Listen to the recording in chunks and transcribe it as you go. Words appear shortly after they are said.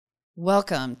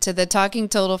Welcome to the Talking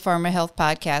Total Farmer Health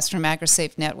podcast from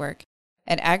AgriSafe Network.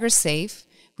 At AgriSafe,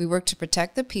 we work to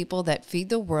protect the people that feed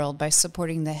the world by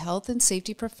supporting the health and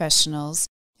safety professionals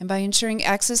and by ensuring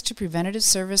access to preventative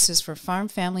services for farm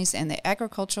families and the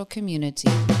agricultural community.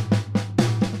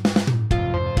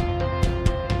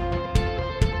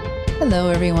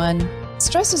 Hello, everyone.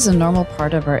 Stress is a normal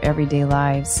part of our everyday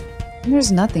lives, and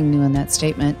there's nothing new in that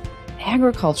statement.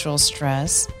 Agricultural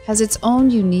stress has its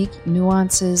own unique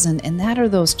nuances, and that are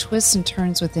those twists and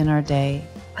turns within our day.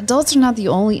 Adults are not the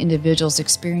only individuals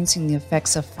experiencing the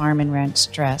effects of farm and ranch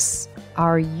stress.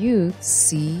 Our youth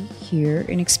see, hear,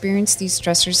 and experience these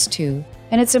stressors too,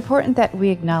 and it's important that we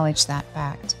acknowledge that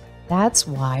fact. That's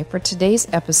why for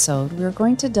today's episode, we're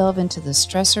going to delve into the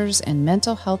stressors and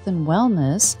mental health and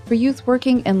wellness for youth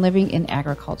working and living in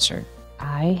agriculture.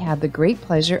 I had the great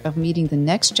pleasure of meeting the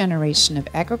next generation of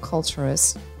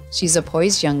agriculturists. She's a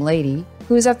poised young lady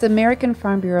who was at the American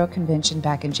Farm Bureau Convention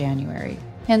back in January,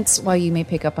 hence why you may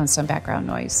pick up on some background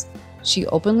noise. She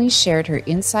openly shared her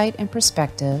insight and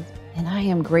perspective, and I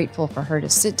am grateful for her to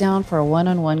sit down for a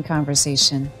one-on-one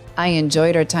conversation. I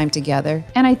enjoyed our time together,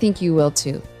 and I think you will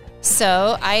too.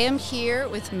 So I am here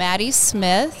with Maddie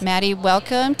Smith. Maddie,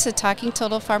 welcome to Talking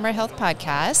Total Farmer Health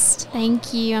podcast.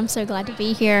 Thank you. I'm so glad to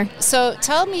be here. So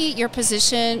tell me your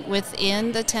position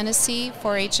within the Tennessee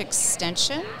 4-H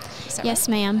Extension. Yes,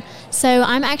 ma'am. So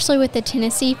I'm actually with the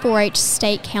Tennessee 4-H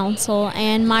State Council,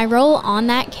 and my role on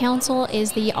that council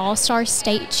is the All-Star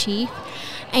State Chief.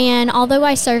 And although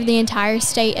I serve the entire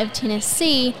state of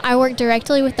Tennessee, I work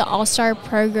directly with the All-Star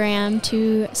program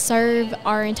to serve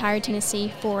our entire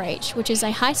Tennessee 4-H, which is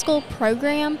a high school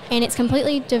program, and it's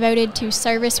completely devoted to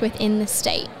service within the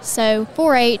state. So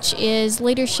 4-H is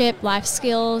leadership, life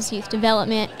skills, youth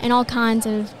development, and all kinds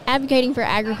of advocating for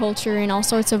agriculture in all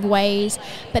sorts of ways.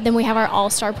 But then we have our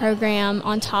All-Star program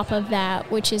on top of that,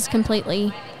 which is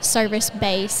completely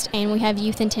service-based, and we have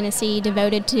youth in Tennessee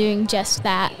devoted to doing just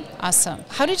that. Awesome.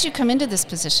 How did you come into this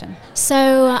position?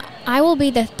 So I will be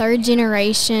the third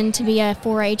generation to be a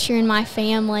 4-H'er in my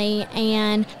family,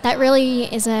 and that really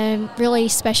is a really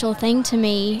special thing to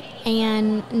me.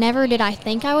 And never did I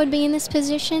think I would be in this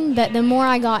position, but the more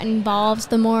I got involved,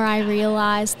 the more I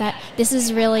realized that this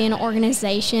is really an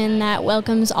organization that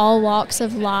welcomes all walks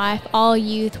of life, all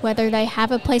youth, whether they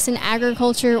have a place in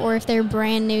agriculture or if they're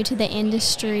brand new to the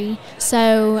industry.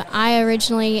 So I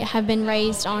originally have been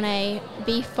raised on a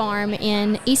beef farm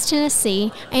in East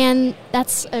Tennessee, and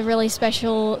that's a really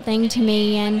special thing to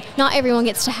me, and not everyone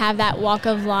gets to have that walk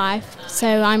of life,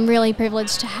 so I'm really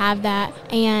privileged to have that,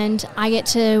 and I get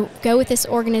to go with this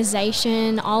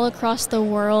organization all across the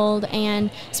world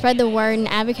and spread the word and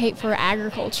advocate for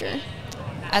agriculture.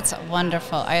 That's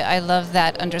wonderful. I love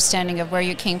that understanding of where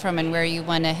you came from and where you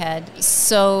went ahead.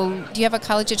 So do you have a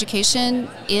college education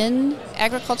in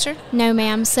agriculture? No,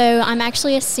 ma'am. So I'm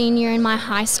actually a senior in my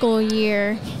high school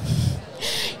year.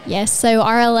 Yes, so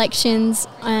our elections,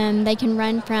 they can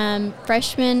run from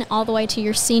freshman all the way to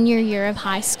your senior year of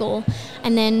high school.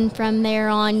 And then from there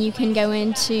on, you can go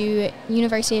into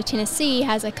University of Tennessee,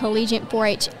 has a collegiate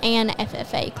 4-H and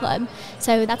FFA club.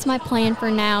 So that's my plan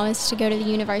for now, is to go to the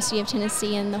University of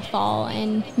Tennessee in the fall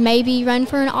and maybe run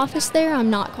for an office there. I'm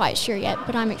not quite sure yet,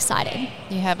 but I'm excited.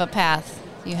 You have a path.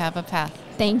 You have a path.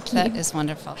 Thank you. That is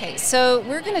wonderful. Okay, so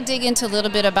we're going to dig into a little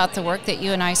bit about the work that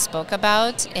you and I spoke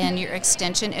about and your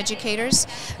extension educators.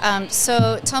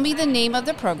 So tell me the name of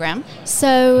the program.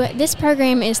 So this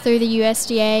program is through the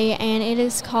USDA, and it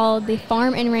is called the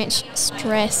Farm and Ranch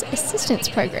Stress Assistance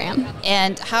Program.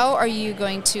 And how are you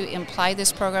going to imply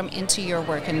this program into your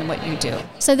work and what you do?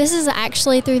 So this is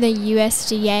actually through the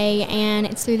USDA, and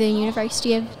it's through the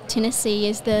University of Tennessee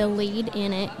is the lead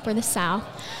in it for the South.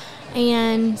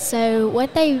 And so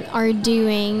what they are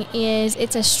doing is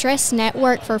it's a stress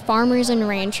network for farmers and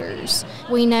ranchers.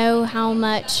 We know how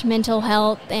much mental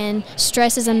health and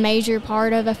stress is a major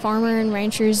part of a farmer and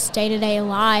rancher's day-to-day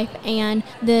life, and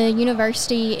the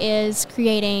university is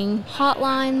creating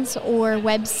hotlines or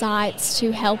websites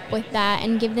to help with that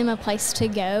and give them a place to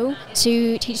go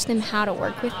to teach them how to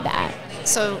work with that.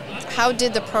 So how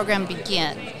did the program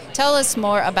begin? Tell us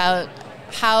more about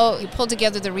how you pulled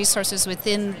together the resources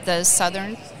within the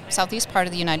southeast part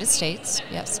of the United States,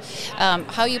 yes.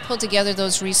 How you pulled together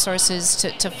those resources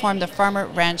to form the Farmer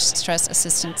Ranch Stress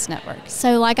Assistance Network.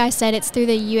 So like I said, it's through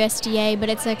the USDA, but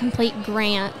it's a complete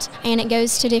grant, and it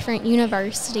goes to different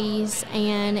universities,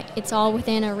 and it's all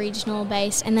within a regional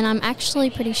base. And then I'm actually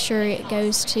pretty sure it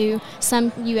goes to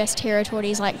some U.S.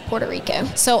 territories like Puerto Rico.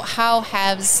 So how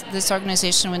has this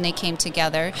organization, when they came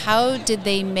together, how did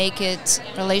they make it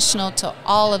relational to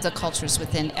all of the cultures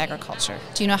within agriculture?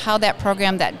 Do you know how that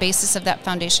program, that basis of that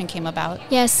foundation came about?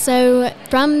 Yes, so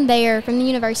from there, from the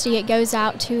university, it goes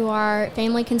out to our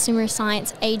family consumer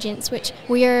science agents, which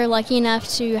we are lucky enough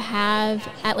to have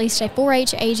at least a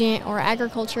 4-H agent or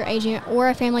agriculture agent or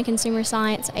a family consumer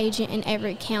science agent in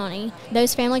every county.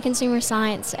 Those family consumer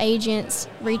science agents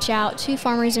reach out to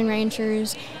farmers and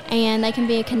ranchers, and they can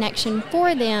be a connection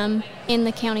for them in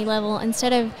the county level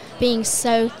instead of being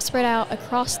so spread out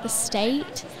across the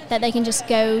state that they can just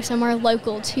go somewhere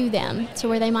local to them to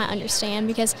where they might understand,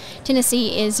 because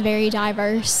Tennessee is very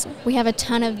diverse. We have a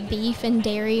ton of beef and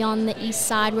dairy on the east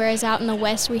side, whereas out in the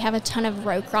west we have a ton of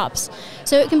row crops.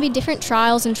 So it can be different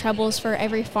trials and troubles for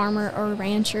every farmer or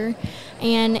rancher,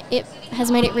 and it has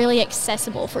made it really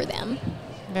accessible for them.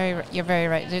 You're very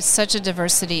right. There's such a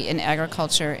diversity in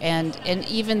agriculture, and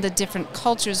even the different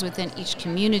cultures within each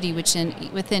community,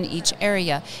 within each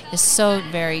area, is so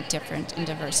very different and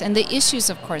diverse. And the issues,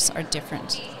 of course, are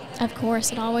different. Of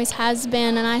course, it always has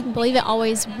been, and I believe it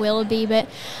always will be. But,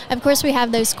 of course, we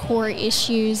have those core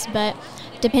issues, but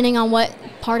depending on what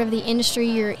part of the industry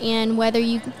you're in, whether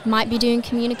you might be doing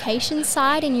communication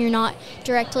side and you're not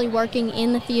directly working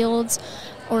in the fields,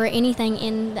 or anything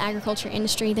in the agriculture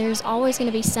industry, there's always going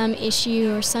to be some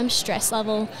issue or some stress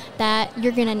level that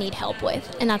you're going to need help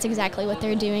with. And that's exactly what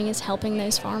they're doing, is helping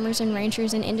those farmers and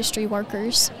ranchers and industry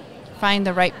workers find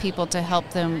the right people to help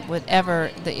them,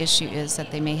 whatever the issue is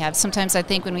that they may have. Sometimes I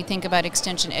think when we think about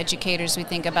extension educators, we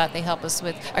think about they help us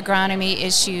with agronomy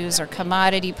issues or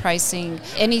commodity pricing,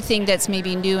 anything that's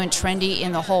maybe new and trendy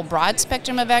in the whole broad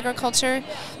spectrum of agriculture.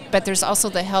 But there's also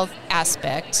the health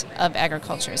aspect of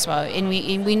agriculture as well. And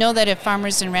we know that if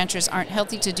farmers and ranchers aren't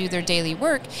healthy to do their daily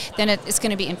work, then it's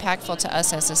going to be impactful to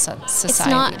us as a society. It's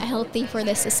not healthy for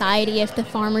the society if the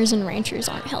farmers and ranchers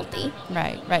aren't healthy.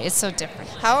 Right. It's so different.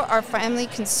 How are family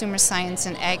consumer science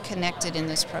and ag connected in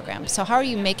this program? So how are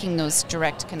you making those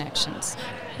direct connections?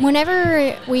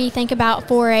 Whenever we think about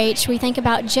 4-H, we think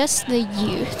about just the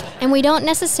youth, and we don't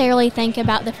necessarily think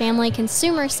about the family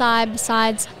consumer side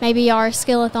besides maybe our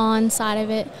skill-a-thon side of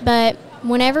it. But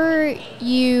whenever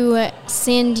you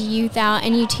send youth out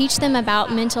and you teach them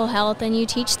about mental health and you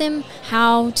teach them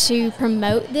how to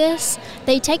promote this,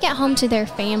 they take it home to their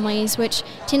families, which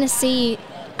Tennessee,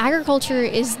 agriculture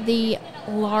is the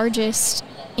largest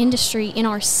industry in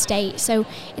our state, so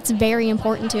it's very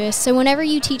important to us. So whenever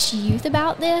you teach youth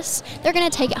about this, they're going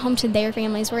to take it home to their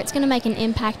families, where it's going to make an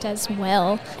impact as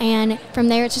well, and from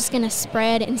there it's just going to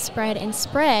spread and spread and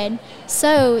spread.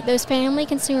 So those family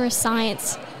consumer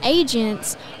science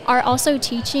agents are also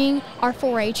teaching our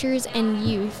 4-Hers and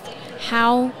youth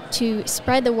how to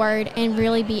spread the word and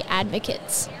really be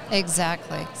advocates.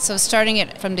 Exactly. So starting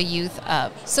it from the youth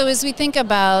up. So as we think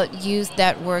about youth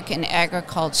that work in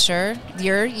agriculture,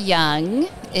 you're young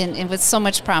and with so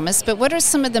much promise, but what are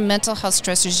some of the mental health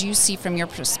stressors you see from your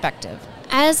perspective?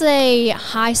 As a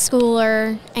high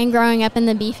schooler and growing up in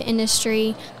the beef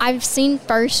industry, I've seen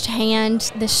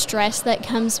firsthand the stress that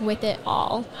comes with it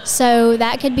all. So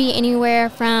that could be anywhere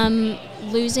from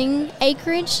losing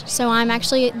acreage. So I'm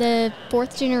actually the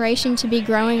 4th generation to be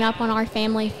growing up on our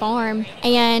family farm,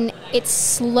 and it's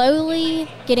slowly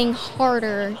getting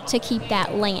harder to keep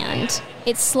that land.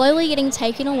 It's slowly getting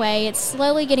taken away, it's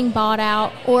slowly getting bought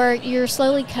out, or you're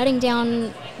slowly cutting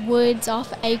down woods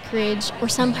off acreage or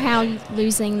somehow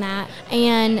losing that.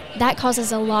 And that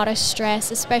causes a lot of stress,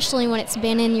 especially when it's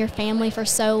been in your family for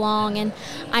so long. And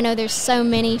I know there's so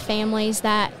many families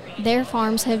that their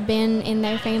farms have been in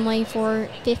their family for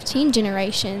 15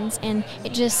 generations, and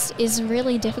it just is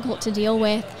really difficult to deal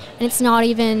with. And it's not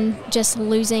even just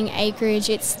losing acreage,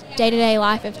 it's day-to-day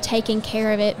life of taking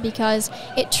care of it, because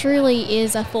it truly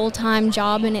is a full-time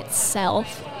job in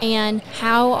itself. And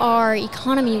how our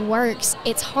economy works,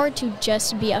 it's hard to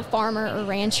just be a farmer or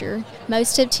rancher.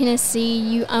 Most of Tennessee,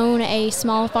 you own a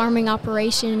small farming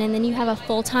operation, and then you have a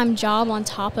full-time job on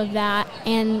top of that,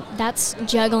 and that's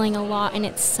juggling a lot in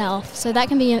itself. So that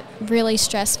can be really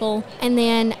stressful. And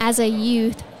then as a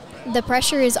youth, the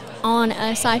pressure is on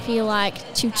us, I feel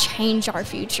like, to change our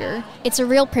future. It's a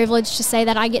real privilege to say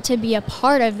that I get to be a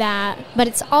part of that, but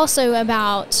it's also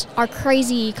about our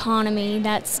crazy economy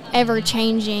that's ever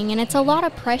changing, and it's a lot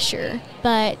of pressure.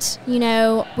 But, you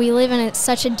know, we live in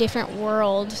such a different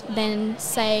world than,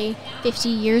 say, 50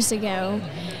 years ago,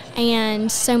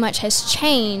 and so much has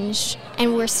changed,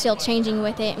 and we're still changing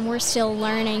with it, and we're still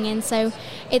learning. And so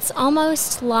it's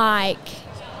almost like,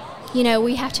 you know,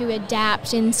 we have to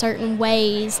adapt in certain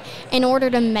ways in order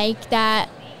to make that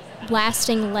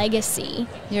lasting legacy.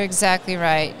 You're exactly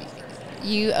right.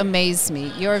 You amaze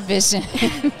me. Your vision.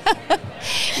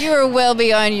 You are well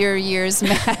beyond your years,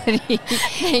 Maddie.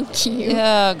 Thank you.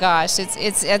 Oh gosh,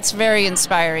 it's very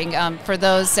inspiring for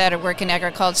those that work in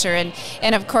agriculture,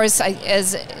 and of course,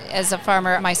 as a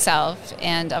farmer myself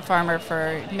and a farmer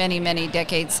for many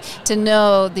decades, to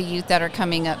know the youth that are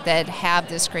coming up that have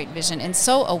this great vision and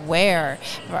so aware,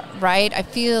 right? I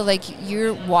feel like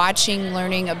you're watching,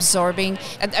 learning, absorbing.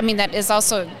 I mean, that is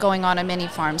also going on many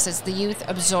farms as the youth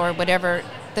absorb whatever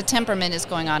the temperament is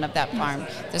going on of that farm,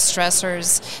 the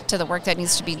stressors to the work that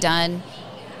needs to be done.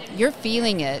 You're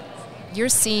feeling it. You're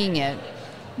seeing it.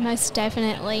 Most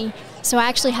definitely. So I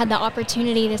actually had the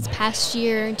opportunity this past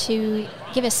year to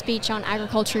give a speech on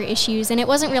agriculture issues, and it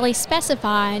wasn't really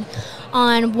specified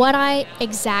on what I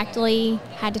exactly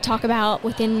had to talk about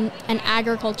within an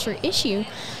agriculture issue.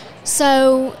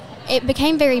 So it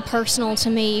became very personal to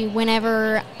me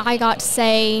whenever I got to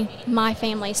say my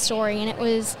family story, and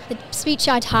the speech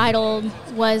I titled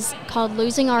was called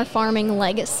Losing Our Farming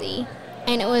Legacy,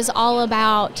 and it was all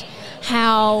about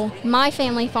how my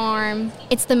family farm,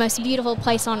 it's the most beautiful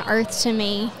place on earth to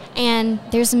me, and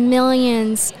there's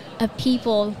millions of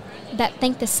people that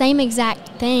think the same exact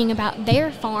thing about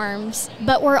their farms,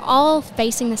 but we're all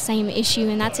facing the same issue,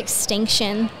 and that's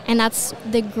extinction. And that's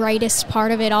the greatest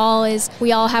part of it all, is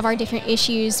we all have our different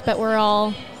issues, but we're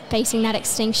all facing that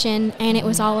extinction. And it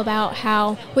was all about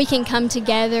how we can come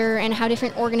together and how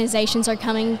different organizations are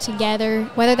coming together,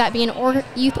 whether that be an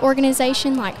youth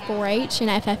organization like 4-H and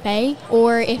FFA,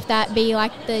 or if that be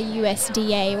like the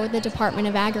USDA or the Department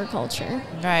of Agriculture.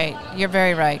 Right. You're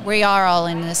very right. We are all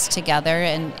in this together,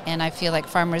 and I feel like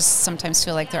farmers sometimes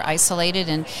feel like they're isolated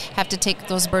and have to take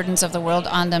those burdens of the world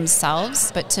on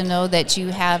themselves, but to know that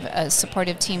you have a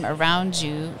supportive team around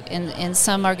you, and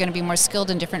some are going to be more skilled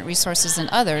in different resources than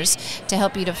others, to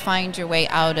help you to find your way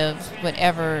out of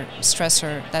whatever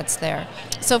stressor that's there.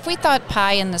 So if we thought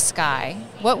pie in the sky,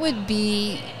 what would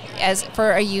be, as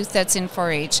for a youth that's in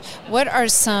 4-H, what are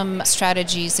some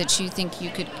strategies that you think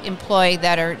you could employ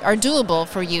that are doable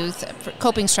for youth, for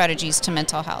coping strategies to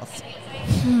mental health?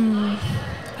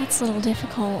 That's a little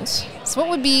difficult. So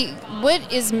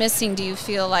what is missing, do you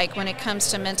feel like, when it comes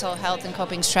to mental health and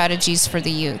coping strategies for the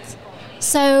youth?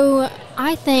 So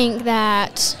I think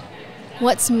that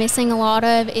what's missing a lot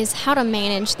of is how to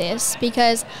manage this,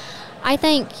 because I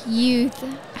think youth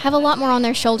have a lot more on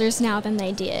their shoulders now than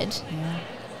they did. Yeah.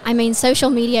 I mean,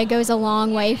 social media goes a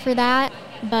long way for that,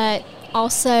 but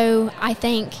also I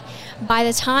think by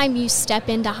the time you step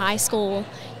into high school,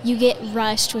 you get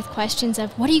rushed with questions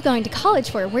of, what are you going to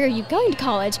college for? Where are you going to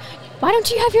college? Why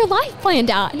don't you have your life planned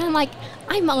out? And I'm like,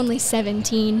 I'm only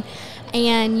 17.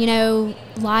 And,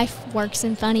 life works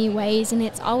in funny ways, and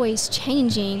it's always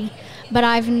changing. But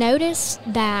I've noticed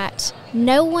that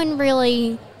no one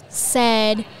really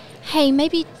said, hey,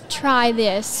 maybe try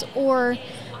this, or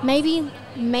maybe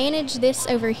manage this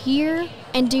over here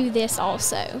and do this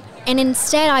also. And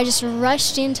instead, I just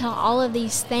rushed into all of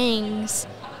these things,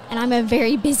 and I'm a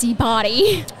very busy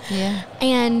body. Yeah.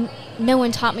 And no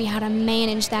one taught me how to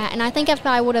manage that. And I think if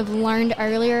I would have learned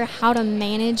earlier how to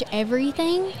manage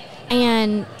everything,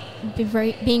 and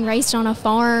being raised on a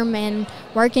farm and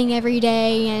working every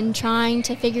day and trying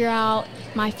to figure out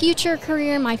my future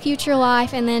career, my future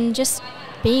life, and then just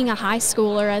being a high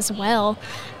schooler as well,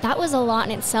 that was a lot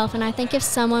in itself. And I think if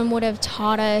someone would have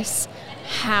taught us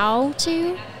how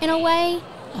to, in a way,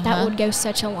 that would go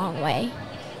such a long way.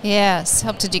 Yes,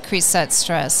 help to decrease that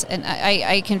stress. And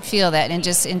I can feel that in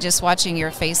just watching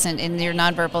your face and your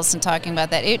nonverbals and talking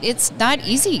about that. It's not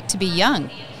easy to be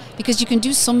young, because you can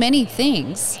do so many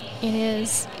things. It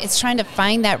is. It's trying to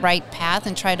find that right path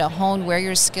and try to hone where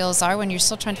your skills are when you're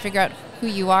still trying to figure out who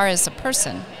you are as a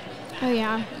person. Oh,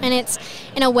 yeah. And it's,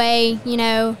 in a way,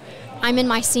 I'm in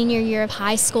my senior year of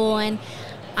high school, and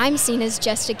I'm seen as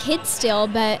just a kid still,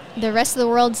 but the rest of the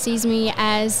world sees me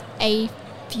as a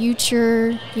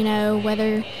future,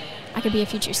 whether I could be a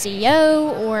future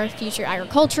CEO or a future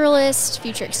agriculturalist,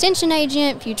 future extension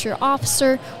agent, future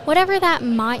officer, whatever that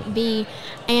might be.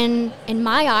 And in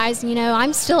my eyes,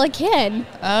 I'm still a kid.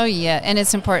 Oh, yeah. And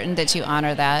it's important that you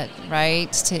honor that,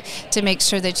 right? To make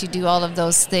sure that you do all of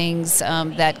those things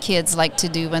that kids like to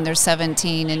do when they're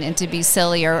 17 and to be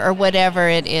silly or whatever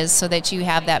it is, so that you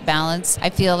have that balance. I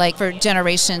feel like for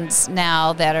generations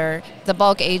now that are the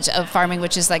bulk age of farming,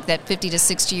 which is like that 50 to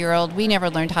 60-year-old, we never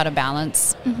learned how to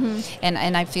balance. Mm-hmm.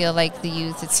 And I feel like the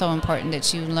youth, it's so important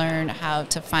that you learn how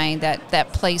to find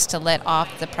that place to let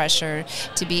off the pressure,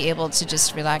 to be able to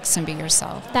just relax and be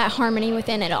yourself. That harmony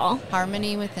within it all.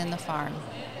 Harmony within the farm.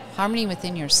 Harmony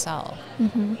within yourself.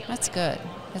 Mm-hmm. That's good.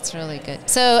 That's really good.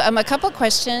 So a couple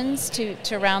questions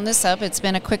to round this up. It's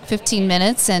been a quick 15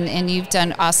 minutes, and you've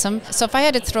done awesome. So if I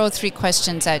had to throw 3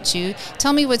 questions at you,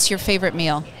 tell me what's your favorite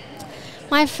meal?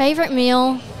 My favorite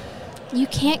meal, you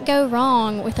can't go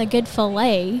wrong with a good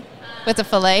filet. With a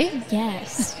filet?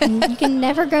 Yes. You can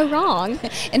never go wrong.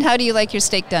 And how do you like your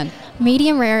steak done?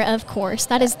 Medium rare, of course.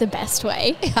 That is the best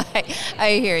way.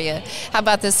 I hear you. How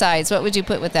about the sides? What would you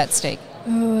put with that steak?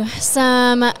 Ooh,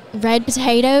 some red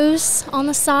potatoes on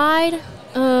the side.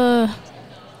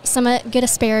 Some good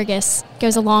asparagus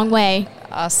goes a long way.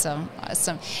 Awesome.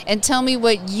 And tell me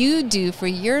what you do for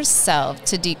yourself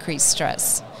to decrease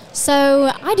stress. So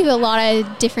I do a lot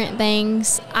of different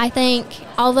things. I think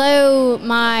although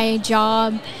my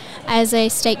job as a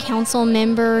state council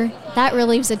member, that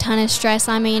relieves a ton of stress.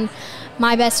 I mean,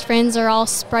 my best friends are all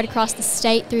spread across the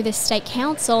state through the state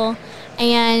council,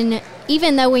 and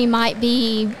even though we might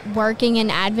be working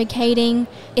and advocating,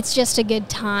 it's just a good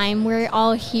time. We're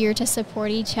all here to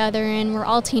support each other, and we're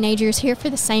all teenagers here for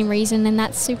the same reason, and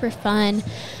that's super fun.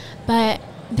 But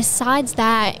besides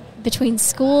that, between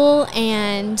school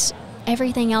and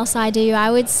everything else I do,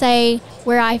 I would say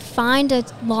where I find a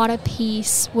lot of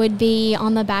peace would be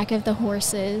on the back of the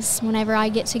horses whenever I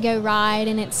get to go ride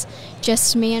and it's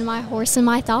just me and my horse and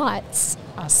my thoughts.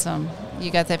 Awesome. You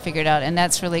got that figured out, and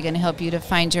that's really going to help you to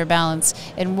find your balance.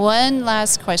 And one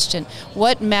last question.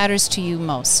 What matters to you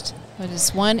most? What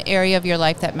is one area of your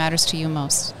life that matters to you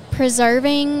most?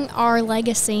 Preserving our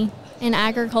legacy. In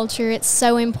agriculture, it's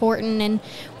so important, and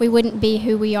we wouldn't be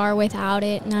who we are without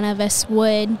it. None of us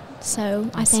would. So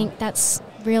awesome. I think that's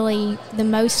really the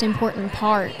most important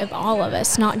part of all of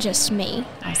us, not just me.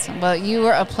 Awesome. Well, you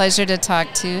were a pleasure to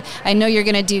talk to. I know you're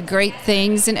going to do great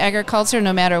things in agriculture.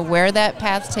 No matter where that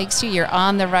path takes you, you're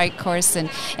on the right course, and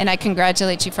I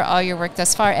congratulate you for all your work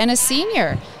thus far. And a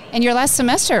senior in your last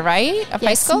semester, right, of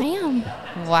high school? Yes, ma'am.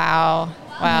 Wow.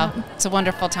 It's a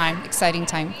wonderful time, exciting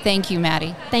time. Thank you,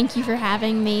 Maddie. Thank you for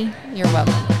having me. You're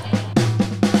welcome.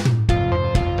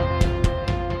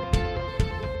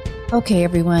 Okay,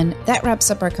 everyone, that wraps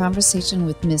up our conversation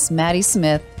with Miss Maddie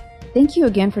Smith. Thank you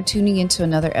again for tuning into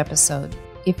another episode.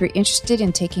 If you're interested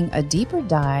in taking a deeper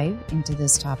dive into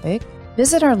this topic,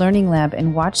 visit our Learning Lab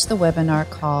and watch the webinar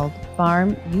called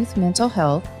Farm Youth Mental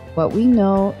Health, What We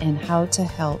Know and How to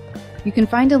Help. You can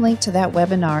find a link to that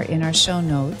webinar in our show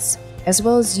notes, as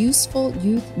well as useful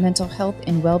youth mental health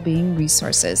and well-being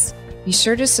resources. Be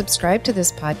sure to subscribe to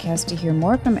this podcast to hear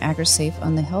more from AgriSafe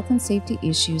on the health and safety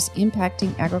issues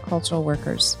impacting agricultural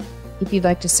workers. If you'd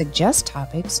like to suggest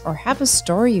topics or have a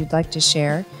story you'd like to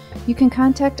share, you can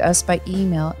contact us by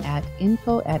email at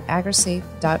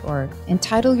info@agrisafe.org and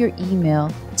title your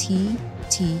email TTFH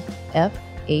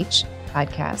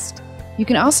Podcast. You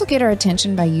can also get our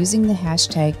attention by using the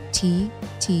hashtag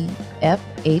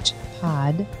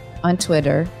TTFHPod on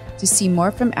Twitter. To see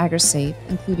more from AgriSafe,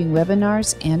 including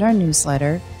webinars and our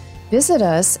newsletter, visit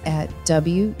us at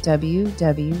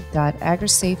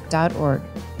www.agrisafe.org.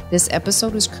 This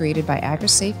episode was created by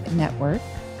AgriSafe Network,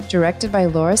 directed by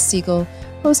Laura Siegel,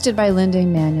 hosted by Linda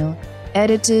Emanuel,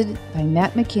 edited by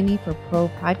Matt McKinney for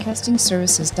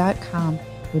ProPodcastingServices.com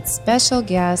with special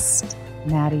guest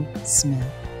Maddie Smith.